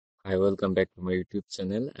I welcome back to my YouTube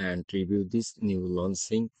channel and review this new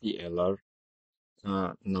launching PLR.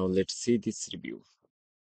 Now let's see this review.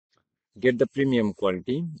 Get the premium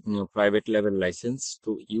quality private level license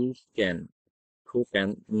to who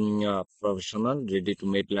can professional ready to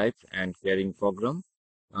made life and caring program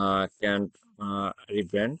can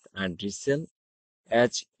rebrand and resell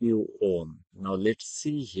as you own. Now let's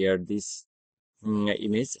see here this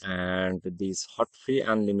image and these hot free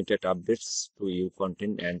unlimited updates to you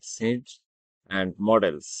content and sales and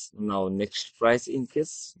models. Now next price in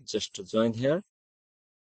case just to join here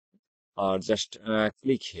or just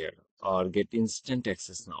click here or get instant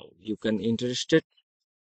access. Now you can interested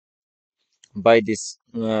by this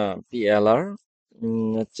PLR.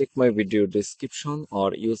 Check my video description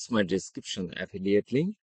or use my description affiliate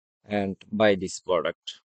link and buy this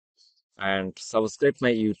product and subscribe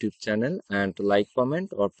my YouTube channel and like,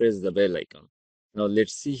 comment or press the bell icon. Now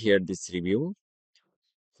let's see here this review.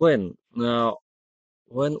 When uh,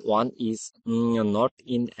 when one is not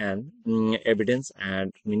in an evidence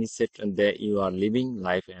and mindset that you are living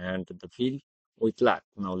life and the field with luck.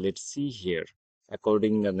 Now let's see here.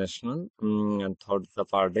 According to the national and thought the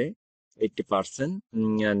per day, 80%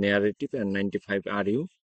 narrative and 95 are you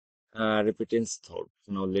repentance thought.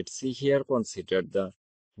 Now let's see here. Consider the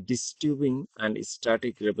disturbing and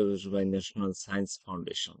static revolution by National Science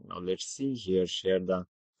Foundation. Now let's see here. Share the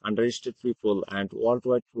underrated people and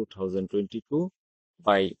worldwide 2022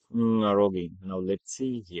 by Rogi. Now let's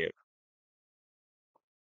see here.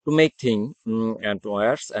 To make things and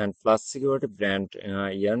wires and plus security brand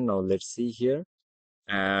here. Now let's see here.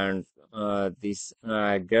 And this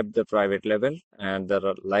grab the private level and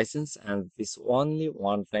the license and this only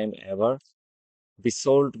one time ever be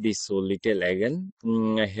so little again.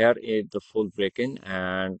 Here is the full break-in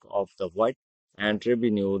and of the white and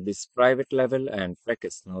revenue this private level and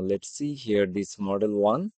package. Now let's see here this model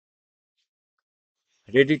one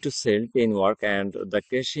ready to sell 10 work and the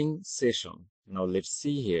caching session. Now let's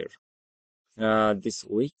see here. This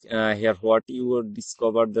week here what you will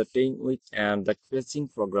discover the 10 week and the caching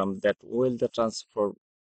program that will the transfer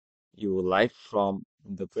you life from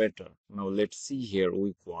the better. Now let's see here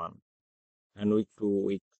week one and week 2,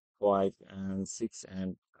 week 5 and 6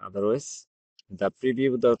 and otherwise. The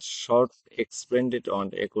preview the short explained it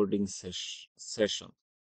on according session.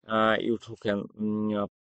 You too can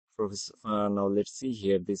now let's see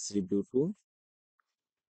here this review 2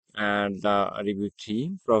 and the review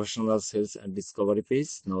 3 professional sales and discovery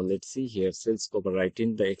page. Now let's see here sales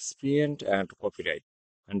copywriting the experience and copyright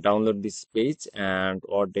and download this page and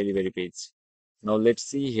or delivery page. Now let's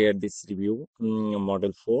see here this review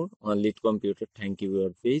model 4 on lead computer thank you your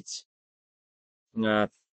page uh,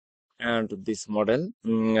 and this model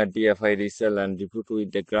DFI resell and review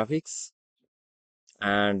with the graphics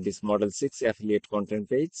and this model 6 affiliate content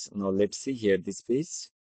page. Now let's see here this page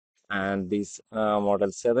and this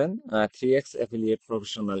model 7 3x affiliate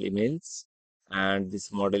professional emails and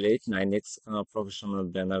this model 8 9x professional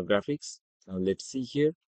banner graphics. Now let's see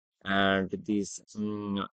here and this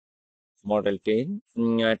model 10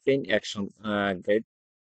 10 action guide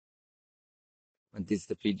and this is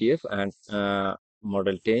the PDF and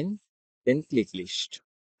model 10 10 click list.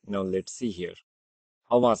 Now let's see here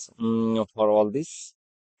how much for all this.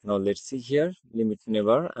 Now let's see here limit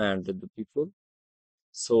never and the people.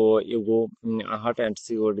 So you go ahead and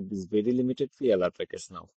see what this very limited PLR package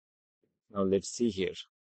now. Now let's see here.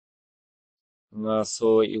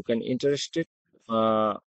 So you can interested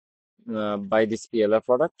buy this PLR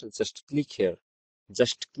product. Just click here.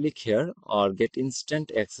 Just click here or get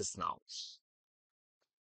instant access now.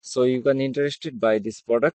 So you can interested by this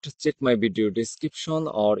product. Check my video description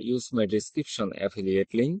or use my description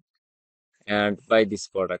affiliate link and buy this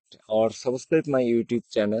product or subscribe my YouTube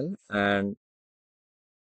channel and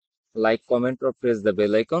like, comment or press the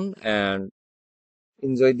bell icon and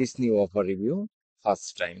enjoy this new offer review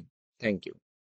first time. Thank you.